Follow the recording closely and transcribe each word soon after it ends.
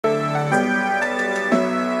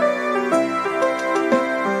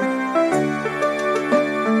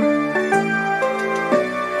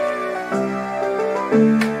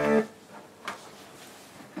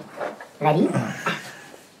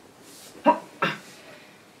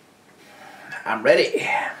I'm ready.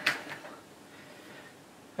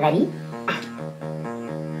 Ready?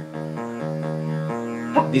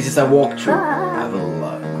 This is a walkthrough. I will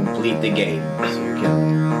complete the game so you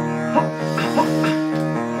can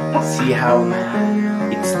see how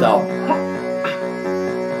it's done.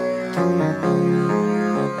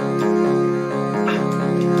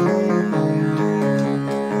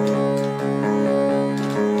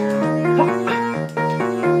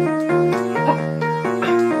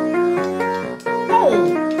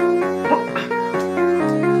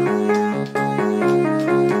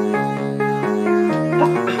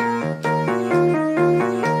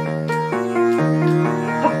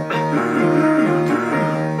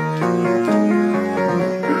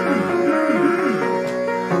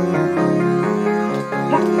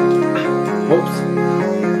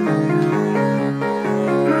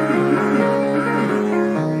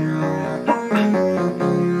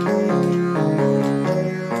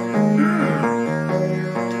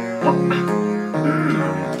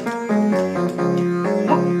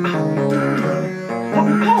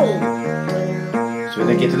 So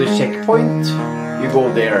when you get to the checkpoint, you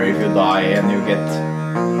go there if you die and you get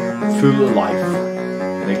full life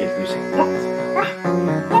when you get to the checkpoint.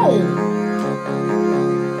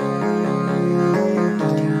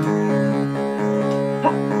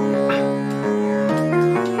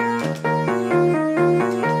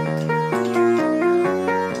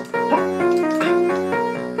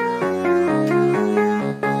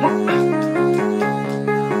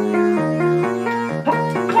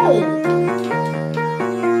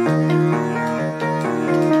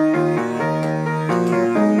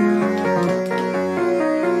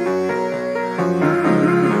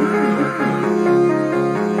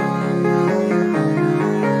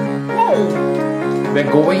 We're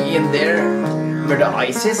going in there where the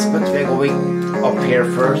ice is, but we're going up here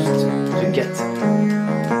first to get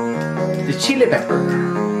the chili pepper,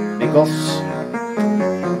 because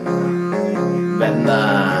when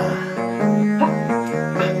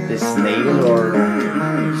the snail or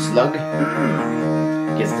slug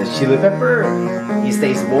gets the chili pepper, he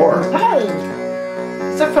stays warm.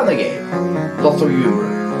 It's a funny game, lots of humor.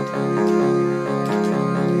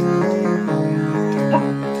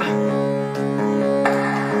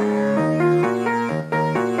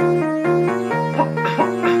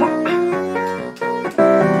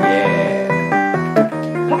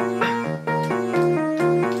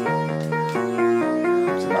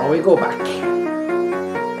 We go back. We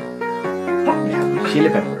have the chili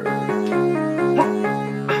pepper.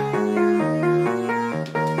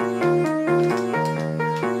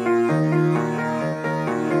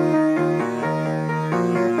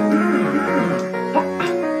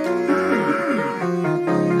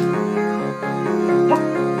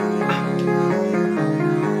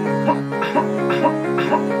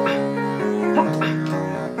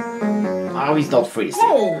 Now he's not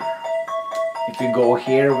freezing. If we go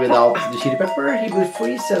here without the chili pepper, he will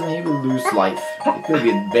freeze and he will lose life. It will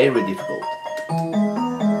be very difficult.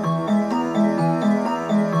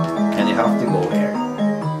 And you have to go here.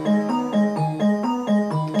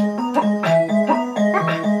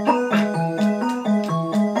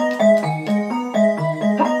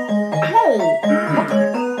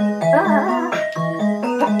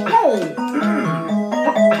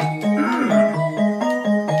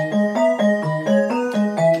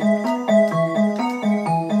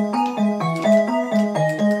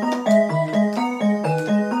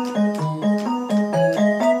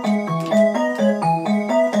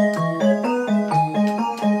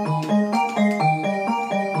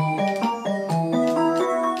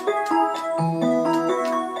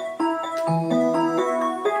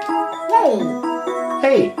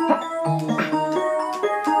 Hey!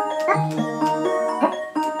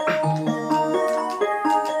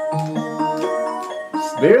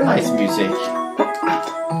 It's very nice music.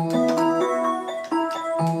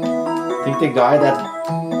 I think the guy that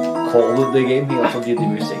called the game, he also did the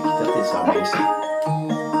music. That is amazing.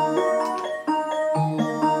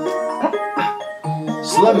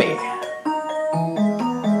 Slummy.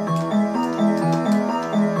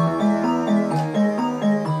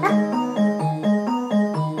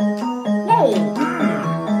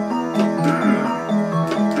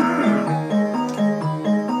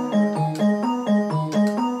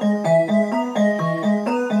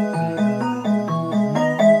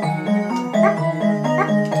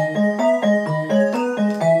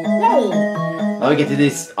 Now we get to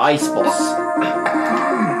this ice boss.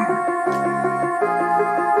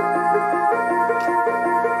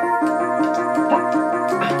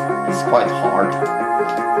 It's quite hard.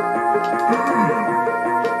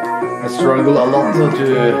 I struggle a lot to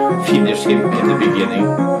finish him in the beginning.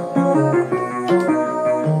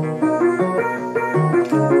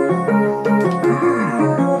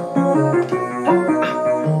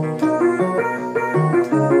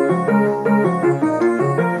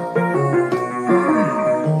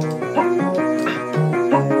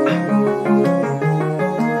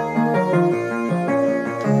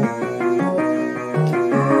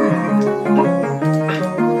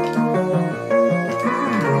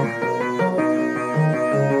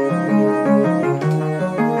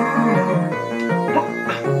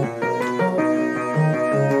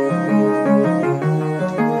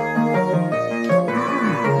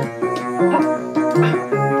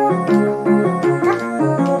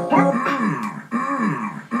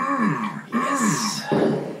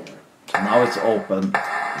 now it's open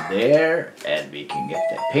there, and we can get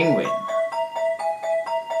the penguin.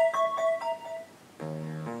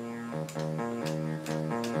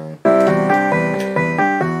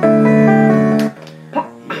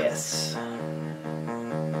 Yes.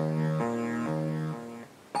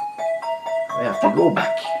 We have to go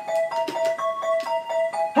back.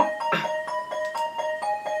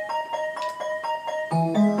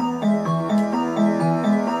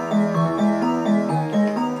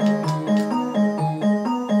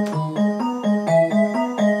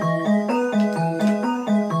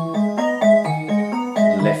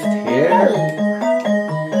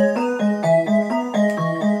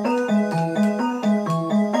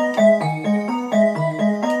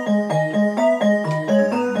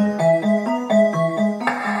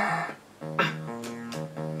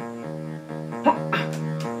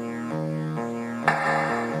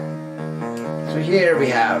 So here we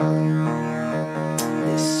have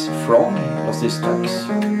this frog, lost his tracks. So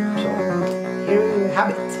here you have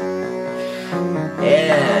it.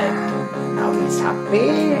 And now he's happy,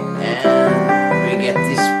 and we get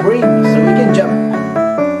this spring so we can jump.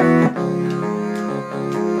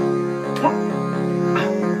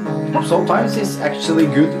 Sometimes it's actually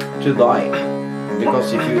good to die,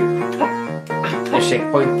 because if you the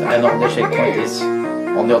checkpoint, I know the checkpoint is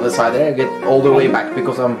on the other side there, I get all the way back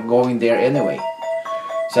because I'm going there anyway.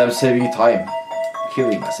 So I'm saving time,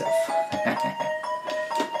 killing myself.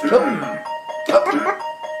 So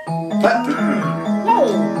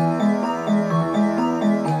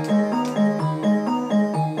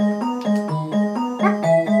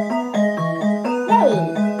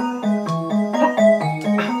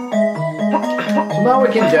now we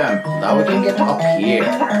can jump, now we can get up here.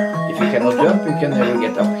 If you cannot jump, you can never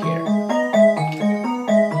get up here.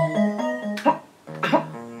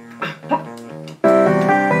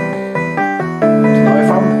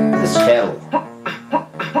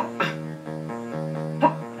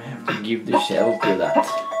 Give the shell to that.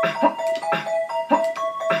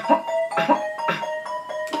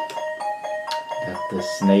 That's the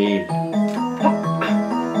snail.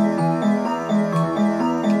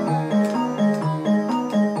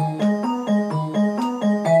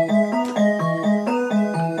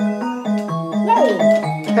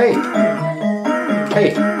 Hey!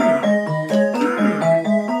 Hey!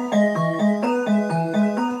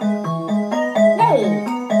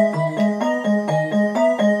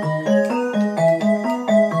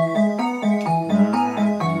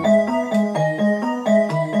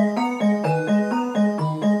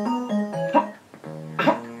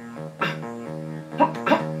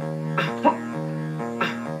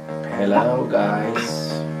 Hello guys,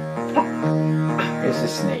 here's a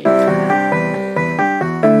snake. So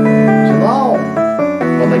now,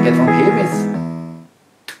 what I get from him is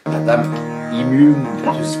that I'm immune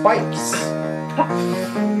to spikes.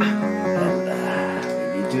 And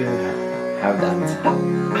we need to have that.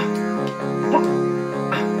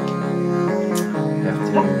 We have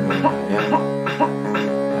to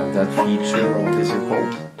have that feature, or what is it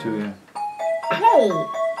called, to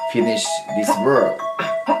finish this world.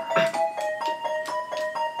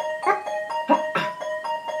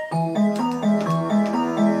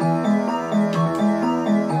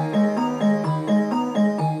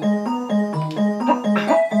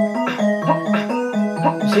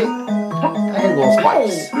 See? I can go on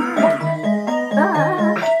spikes.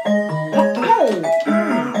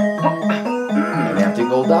 And we have to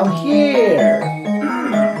go down here.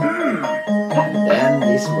 And then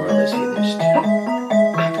this world is finished.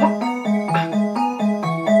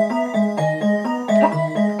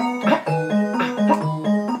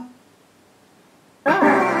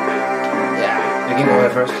 Yeah, we can go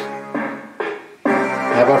here first. I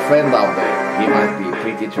have a friend out there. He might be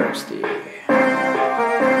pretty thirsty.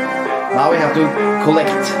 Now we have to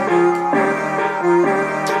collect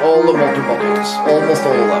all the water bottles, almost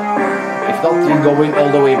all of them. If not, you're going all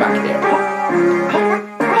the way back there.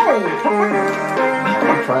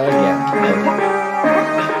 Now try again.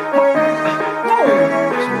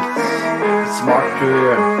 So it's smart to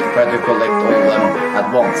try to collect all of them at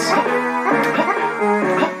once.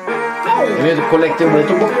 If you collect the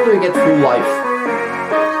water bottle, you get full life.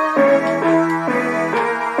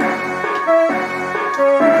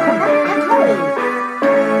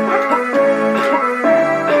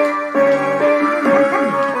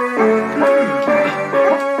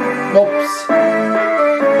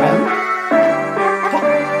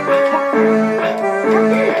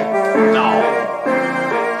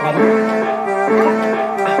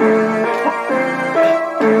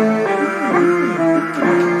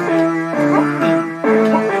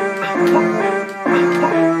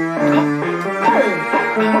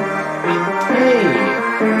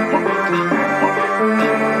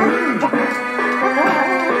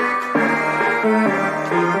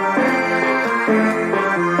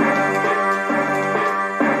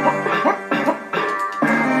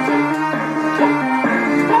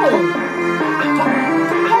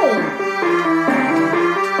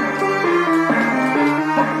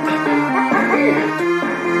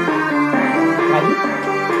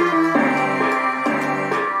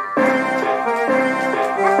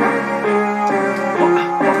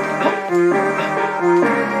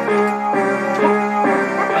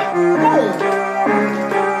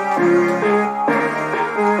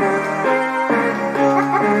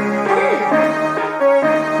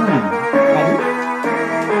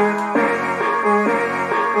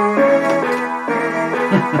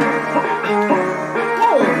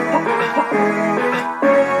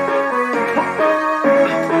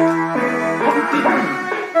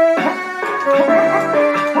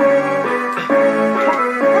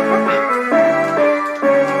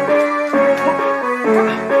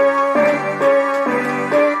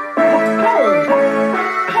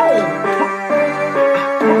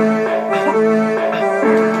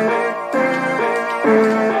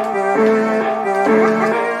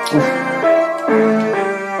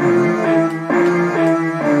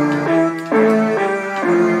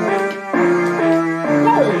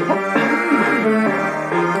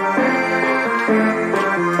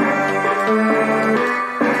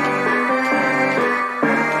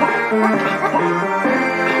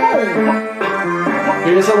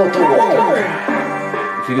 is a lot of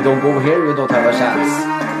water. If you don't go here, you don't have a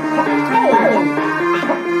chance.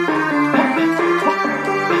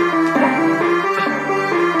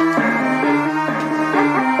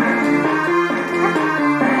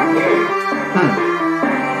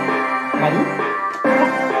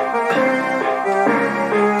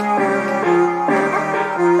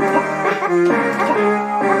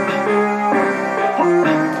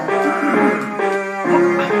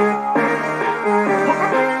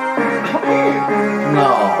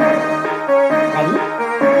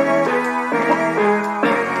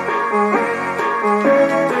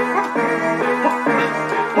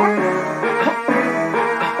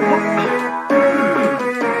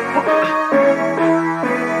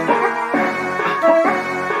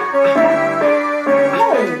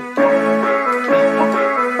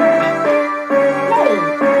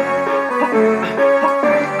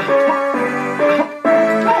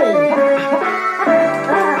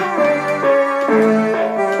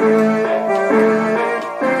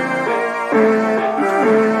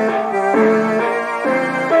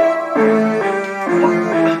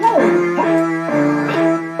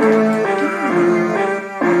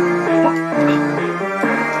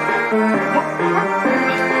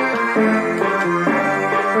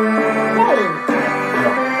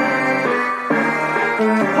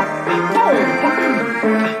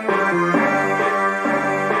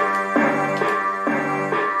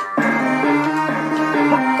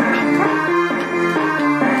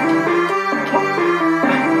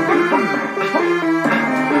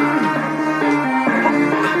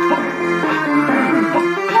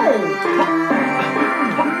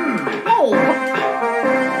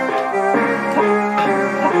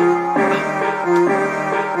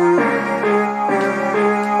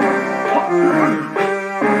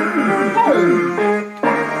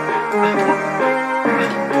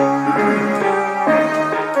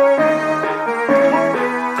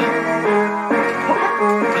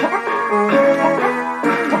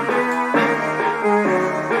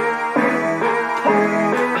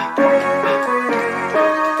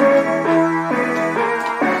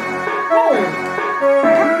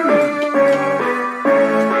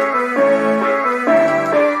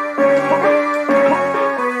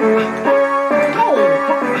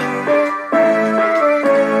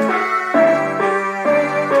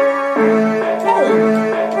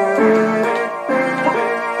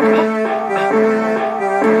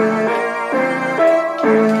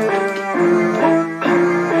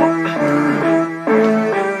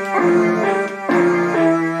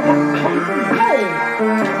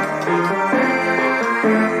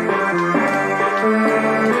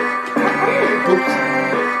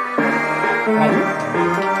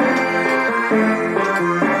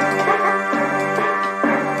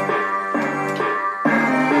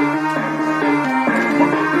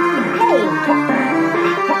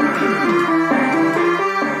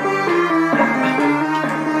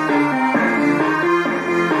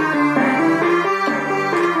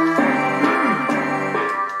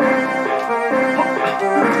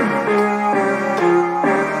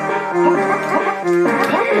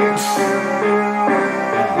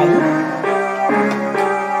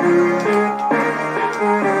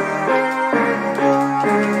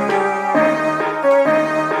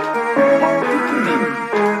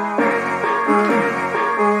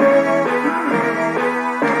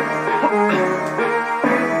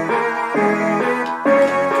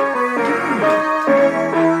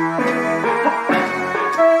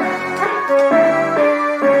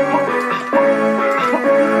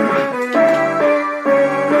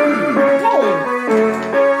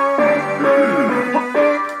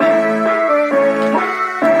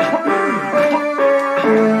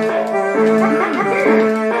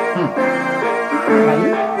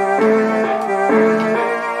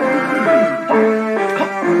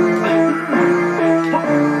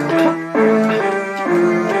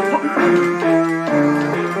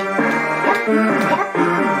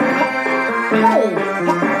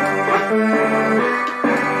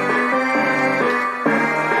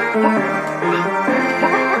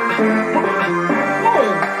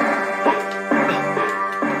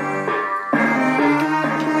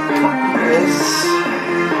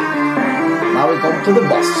 To the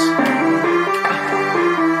boss.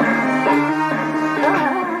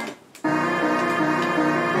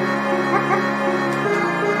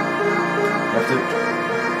 You have to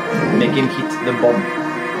make him hit the bomb.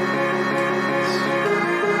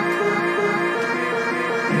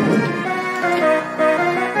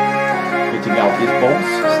 Hitting out these bombs,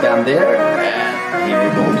 stand there, and he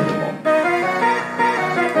will go to the bomb.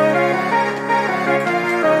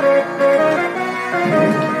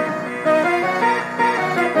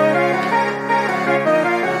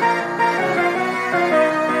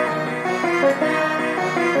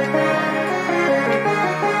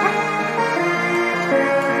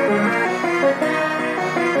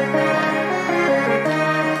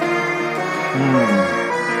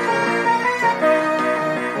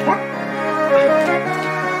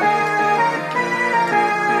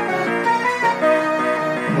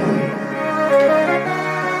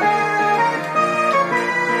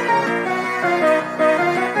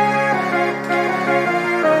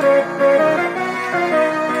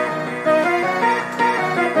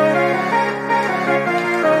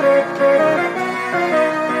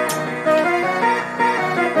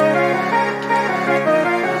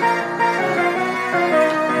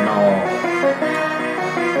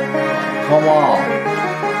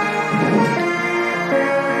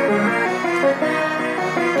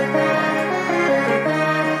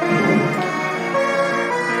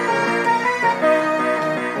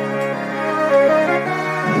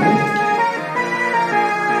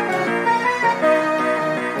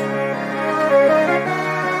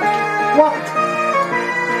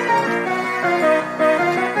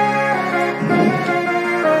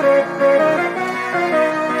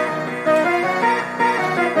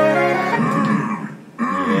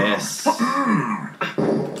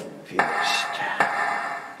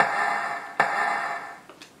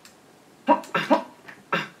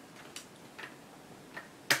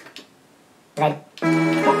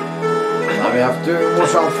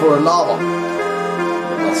 lava.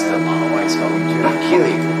 Because the lava is going to kill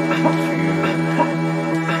you.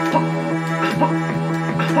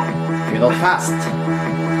 If you're not fast.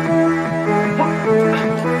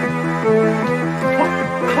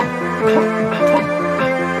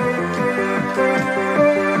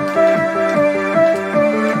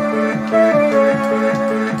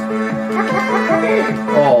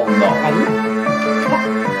 Oh no.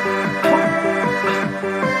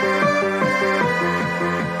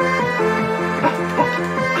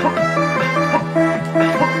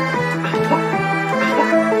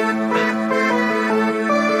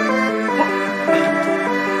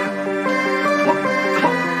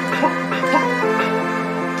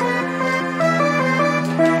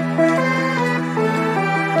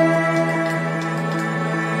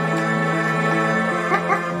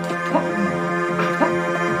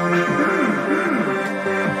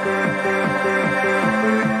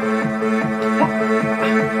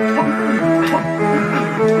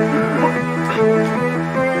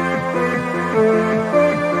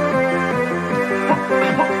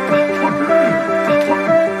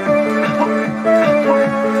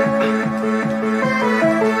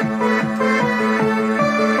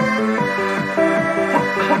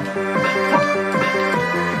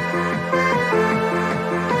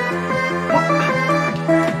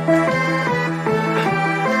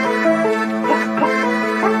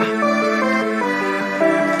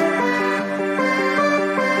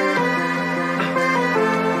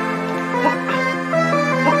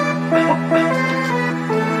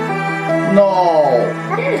 No!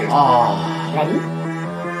 Ah. Ready?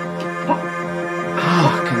 I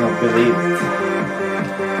cannot believe it.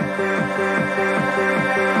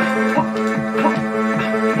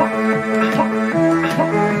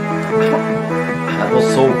 That was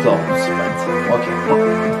so close, but okay.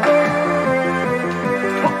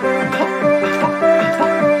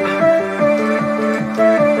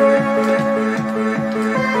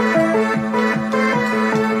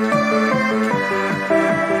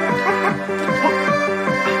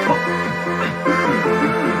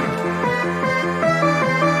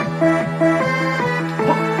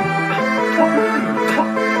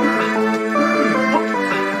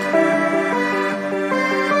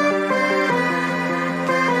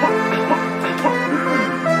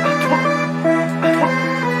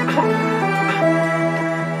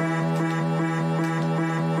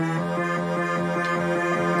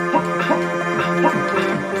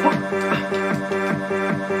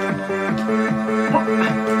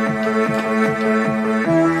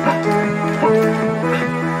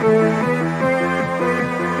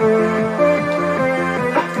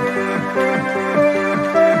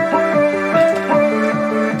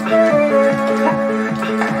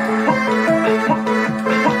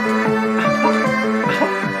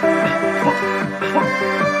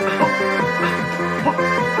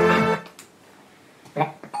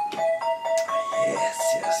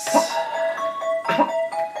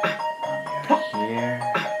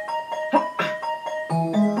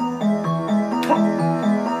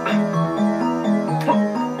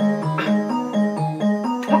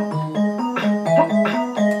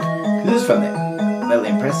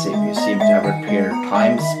 You seem to have repaired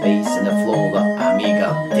time, space, and the flow of the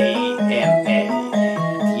Amiga DMA.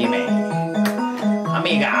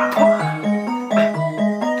 Amiga!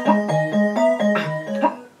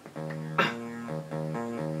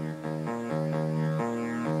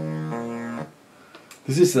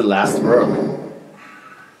 This is the last world.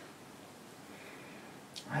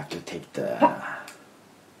 I have to take the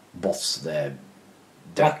boss, the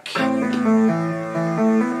duck.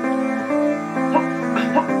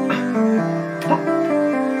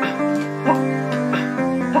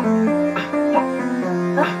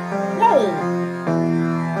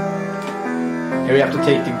 Here you have to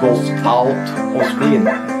take the ghost out of screen.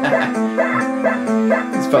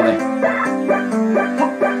 It's funny.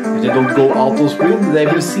 If they don't go out of screen, they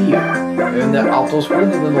will see you. When they're out of screen,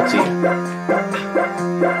 they will not see you.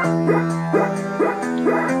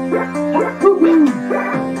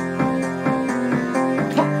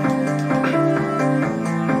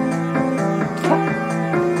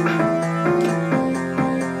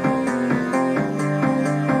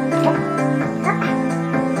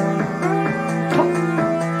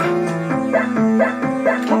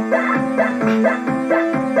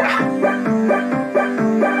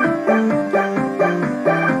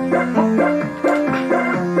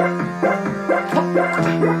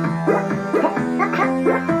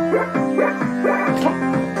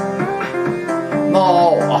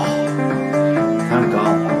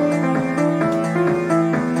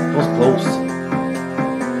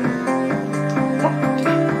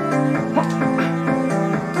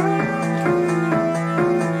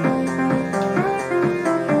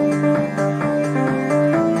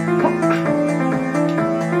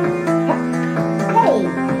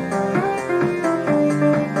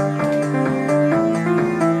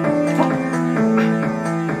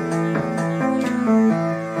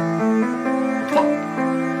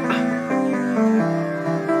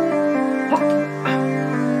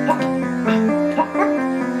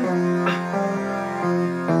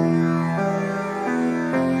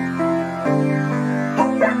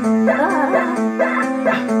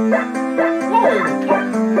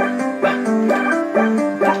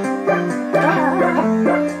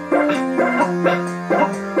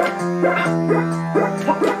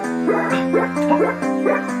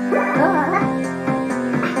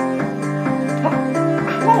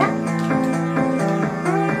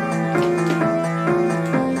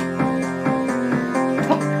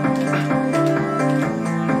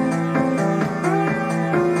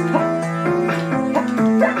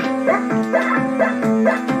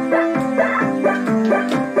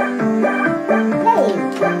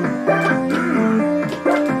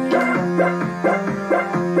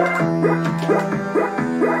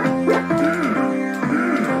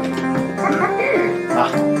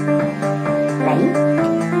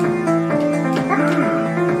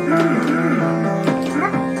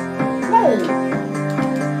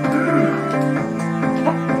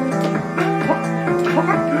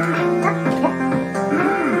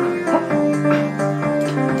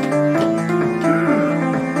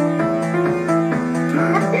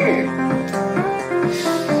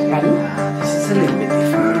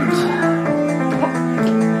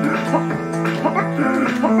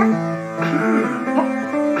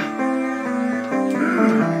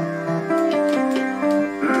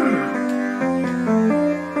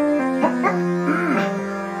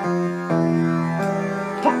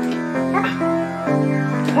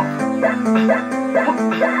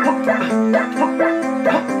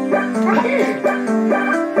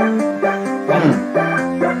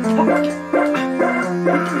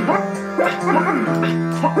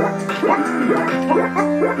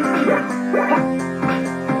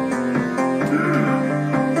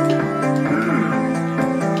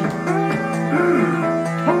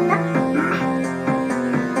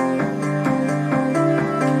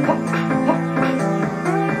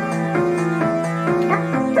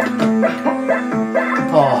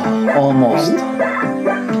 Almost.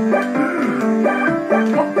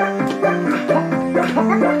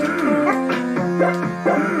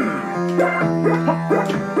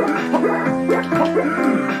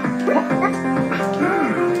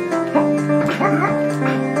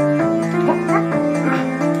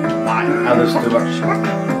 That was too much.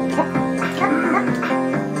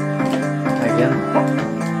 Again.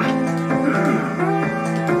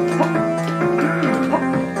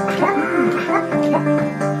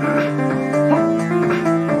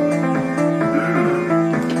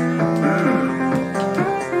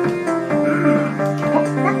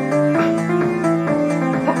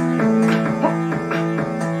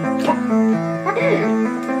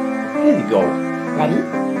 Here you go. Ready?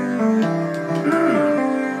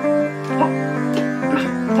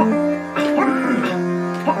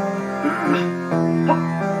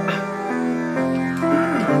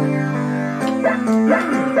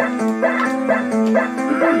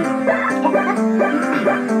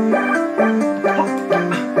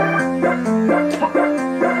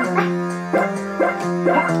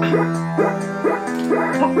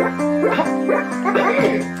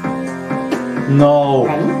 No.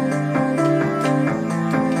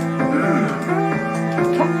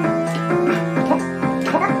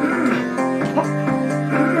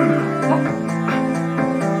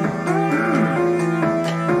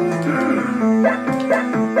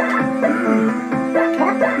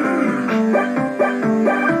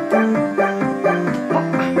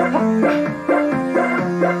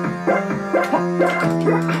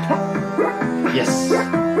 Yes.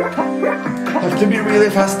 Have to be really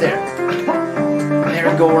fast there. There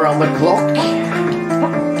we go around the clock.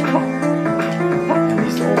 And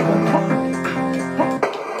it's open.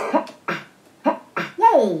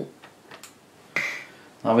 Yay!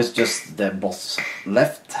 Now it's just the boss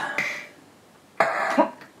left.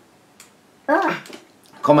 Oh.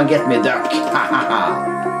 Come and get me, duck. Ha ha ha.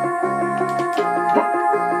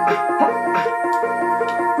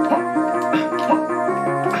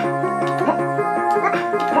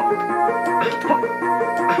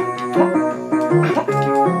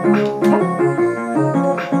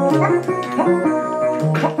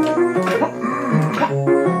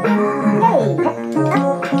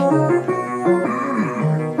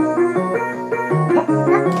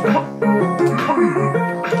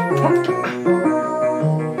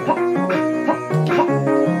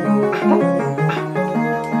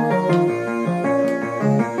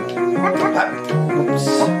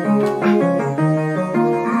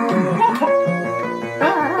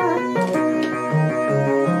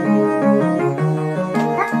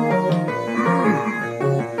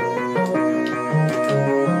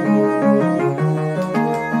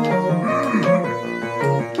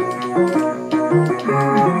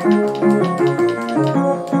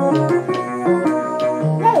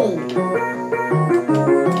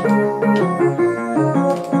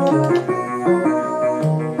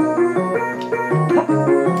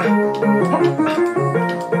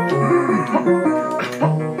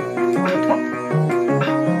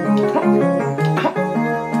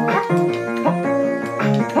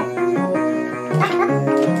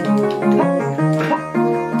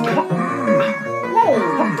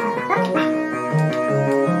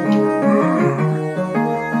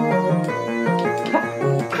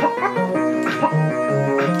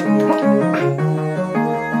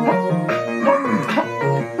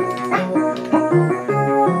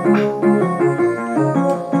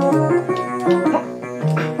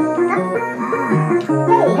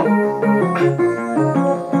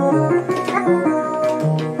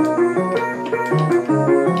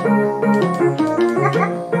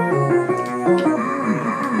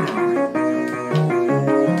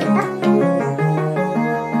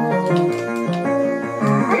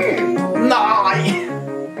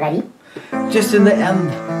 Just in the end.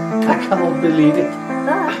 I cannot believe it.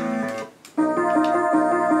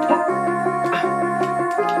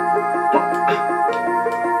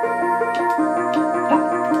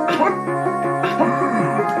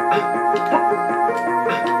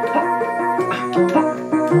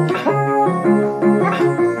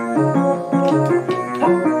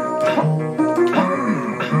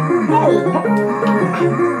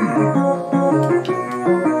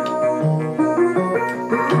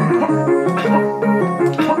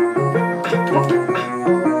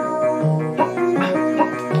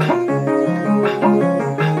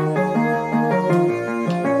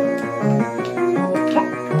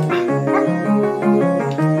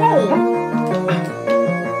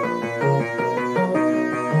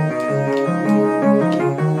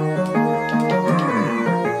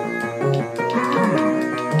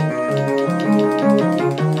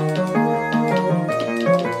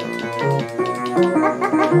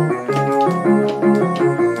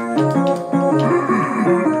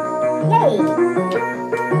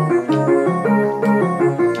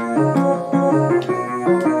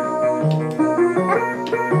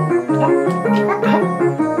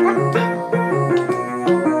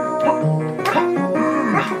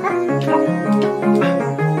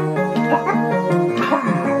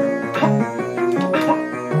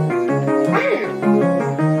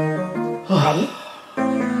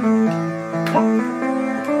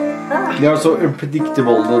 They are so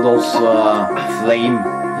unpredictable that those flame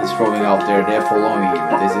is throwing out there. They're following you.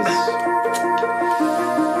 This is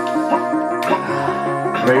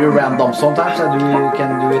very random. Sometimes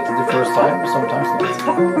can do it the first time, sometimes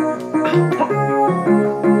not.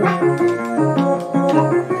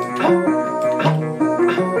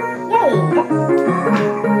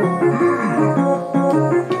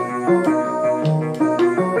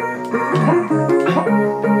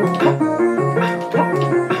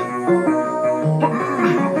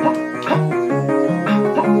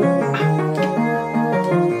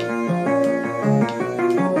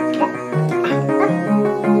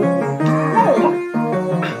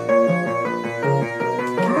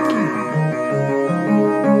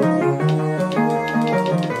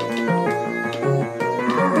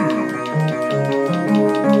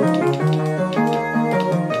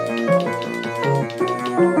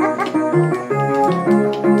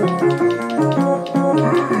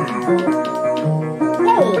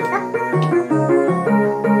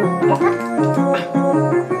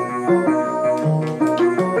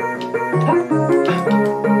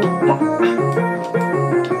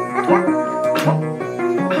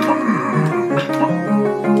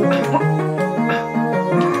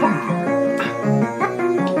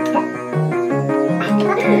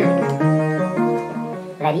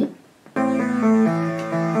 Ready?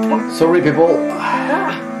 Sorry people,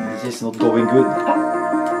 this is not going good.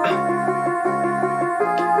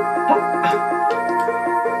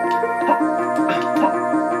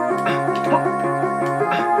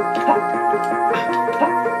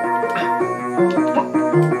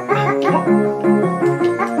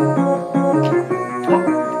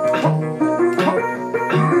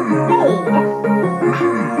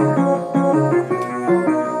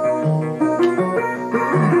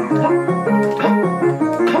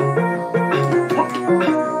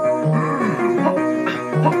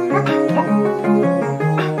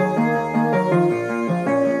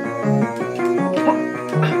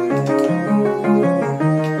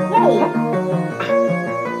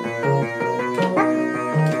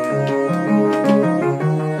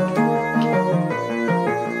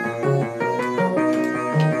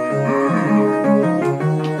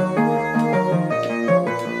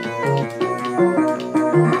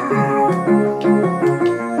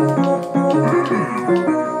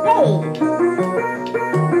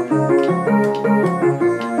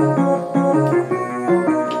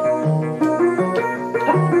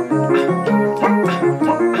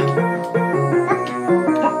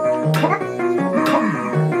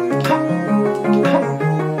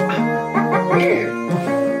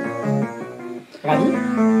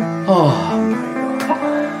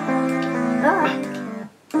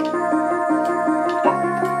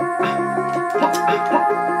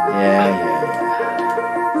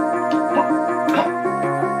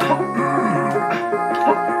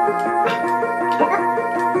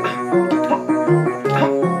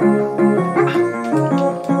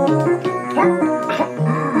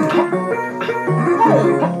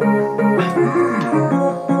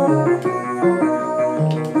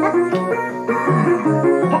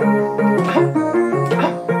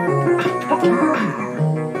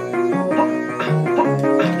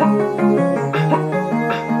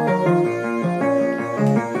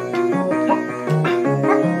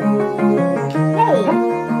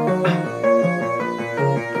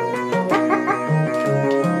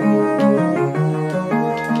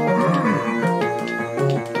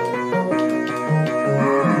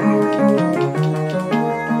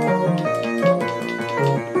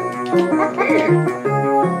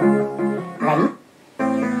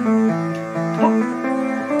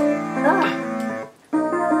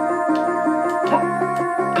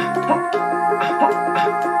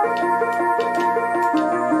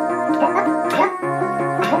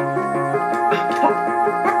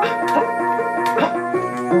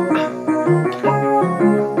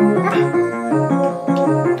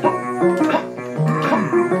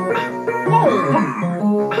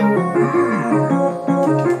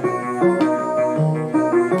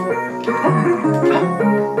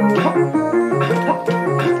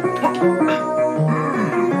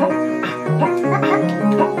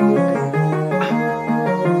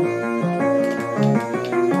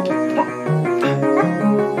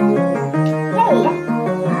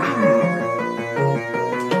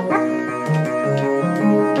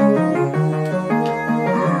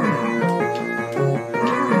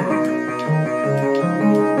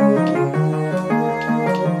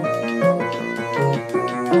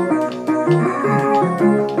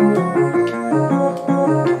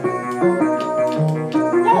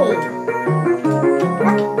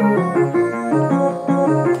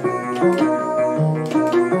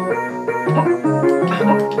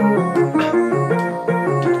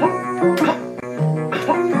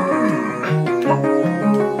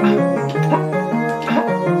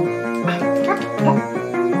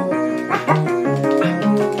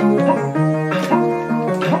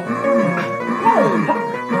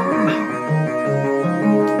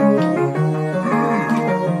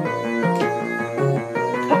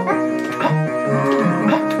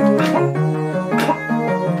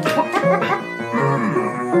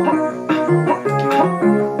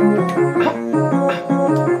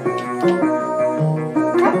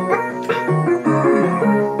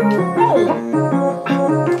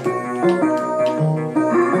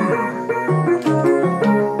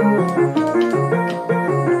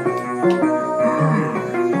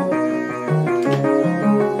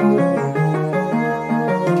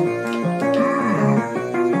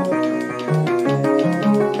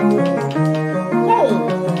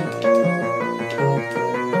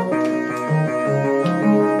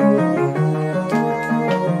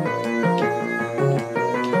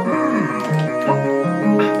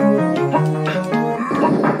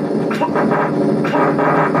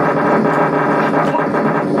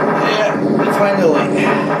 Finally.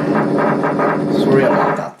 Sorry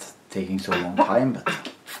about that taking so long time, but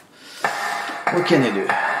what can you do?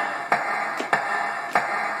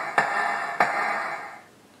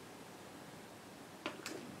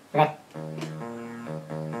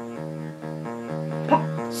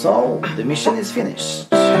 So the mission is finished.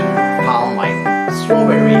 Found my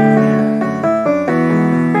strawberry.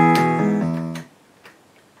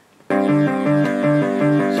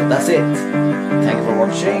 So that's it. Thank you for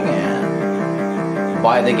watching and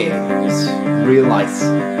buy the game. It's real nice.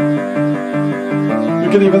 You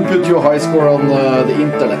can even put your high score on the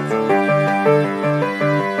internet.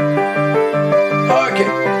 Okay.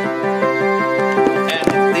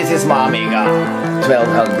 And this is my Amiga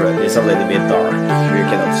 1200. It's a little bit dark. You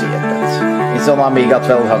cannot see it, but it's on Amiga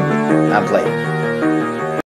 1200 and play.